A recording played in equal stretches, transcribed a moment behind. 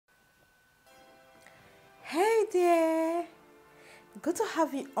there, good to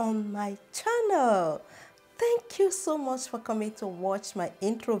have you on my channel. Thank you so much for coming to watch my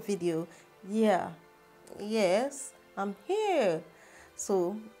intro video. Yes, I'm here.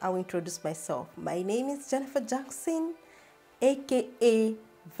 So I'll introduce myself. My name is Jennifer Jackson, aka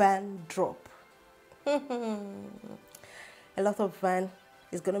Van Drop. A lot of Van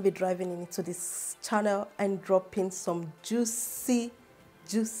is going to be driving into this channel and dropping some juicy,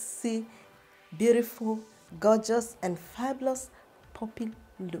 beautiful, gorgeous and fabulous popping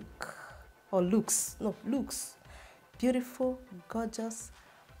looks. Beautiful, gorgeous,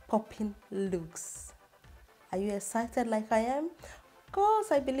 popping looks. Are you excited like I am? Of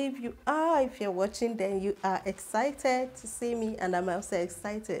course, I believe you are. If you're watching, then you are excited to see me, and I'm also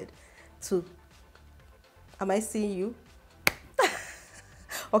excited to. Am I seeing you?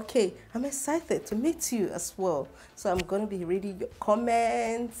 Okay, I'm excited to meet you as well. So I'm going to be reading your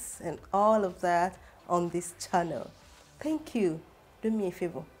comments and all of that on this channel. Thank you. Do me a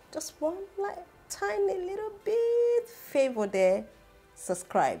favor. Just one tiny little bit favor there.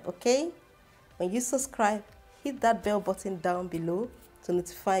 Subscribe, okay? When you subscribe, hit that bell button down below to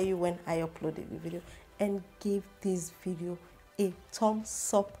notify you when I upload a video. And give this video a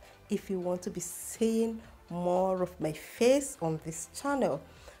thumbs up if you want to be seeing more of my face on this channel.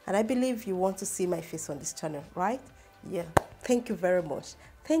 And I believe you want to see my face on this channel, right? Yeah, thank you very much.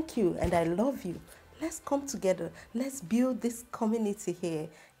 Thank you, and I love you. Let's come together. Let's build this community here.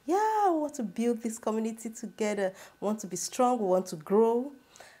 Yeah, I want to build this community together. I want to be strong. We want to grow.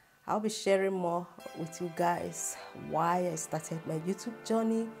 I'll be sharing more with you guys why I started my YouTube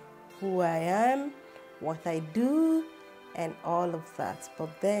journey, who I am, what I do, and all of that.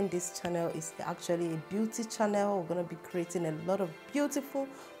 But then this channel is actually a beauty channel. We're going to be creating a lot of beautiful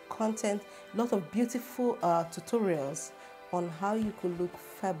content, a lot of beautiful tutorials on how you could look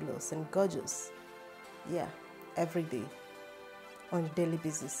fabulous and gorgeous, yeah, every day, on a daily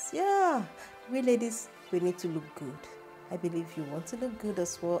basis. Yeah, we ladies, we need to look good. I believe you want to look good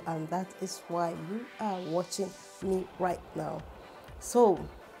as well, and that is why you are watching me right now. So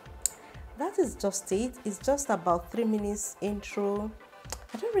that is just it. It's just about 3 minutes intro.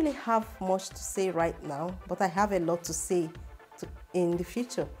 I don't really have much to say right now, but I have a lot to say in the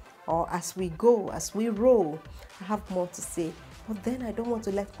future, or as we go, as we roll. I have more to say, but then I don't want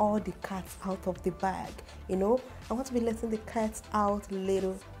to let all the cats out of the bag, you know. I want to be letting the cats out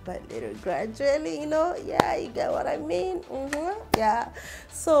little by little, gradually, you know. Yeah, you get what I mean. Yeah,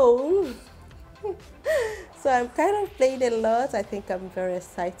 so I'm kind of playing a lot. I think I'm very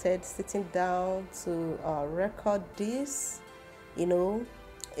excited sitting down to record this. You know,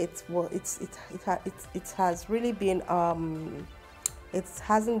 it has really been it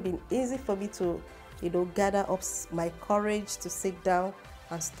hasn't been easy for me to, you know, gather up my courage to sit down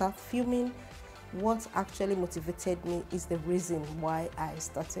and start filming. What actually motivated me is the reason why I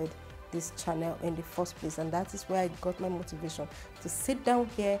started this channel in the first place, and that is where I got my motivation to sit down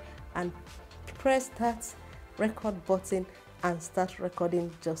here and press that record button and start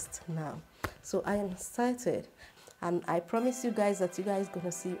recording just now. So I am excited, and I promise you guys that you guys are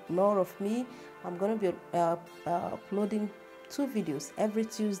gonna see more of me. I'm gonna be uploading 2 videos every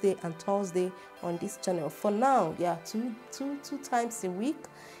Tuesday and Thursday on this channel for now. Yeah, two times a week.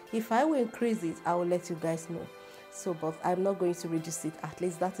 If I will increase it, I will let you guys know. So, but I'm not going to reduce it. At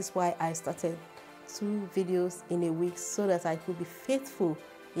least that is why I started 2 videos in a week, so that I could be faithful.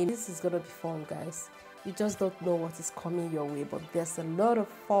 And this is gonna be fun, guys. You just don't know what is coming your way, but there's a lot of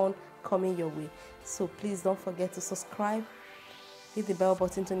fun coming your way. So please don't forget to subscribe, hit the bell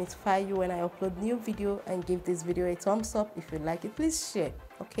button to notify you when I upload new video, and give this video a thumbs up if you like it. Please share,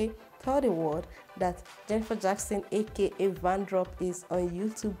 okay? Tell the world that Jennifer Jackson, aka Van Drop, is on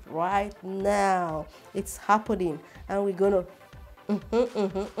YouTube right now. It's happening, and we're gonna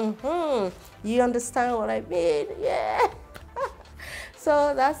you understand what I mean? Yeah.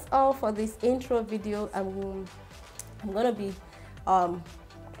 So that's all for this intro video. I'm gonna be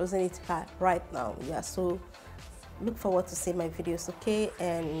closing it right now. Yeah, so look forward to seeing my videos, okay?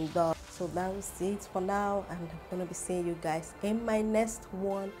 And so that was it for now, and I'm gonna be seeing you guys in my next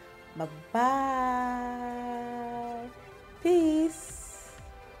one. Bye bye, peace.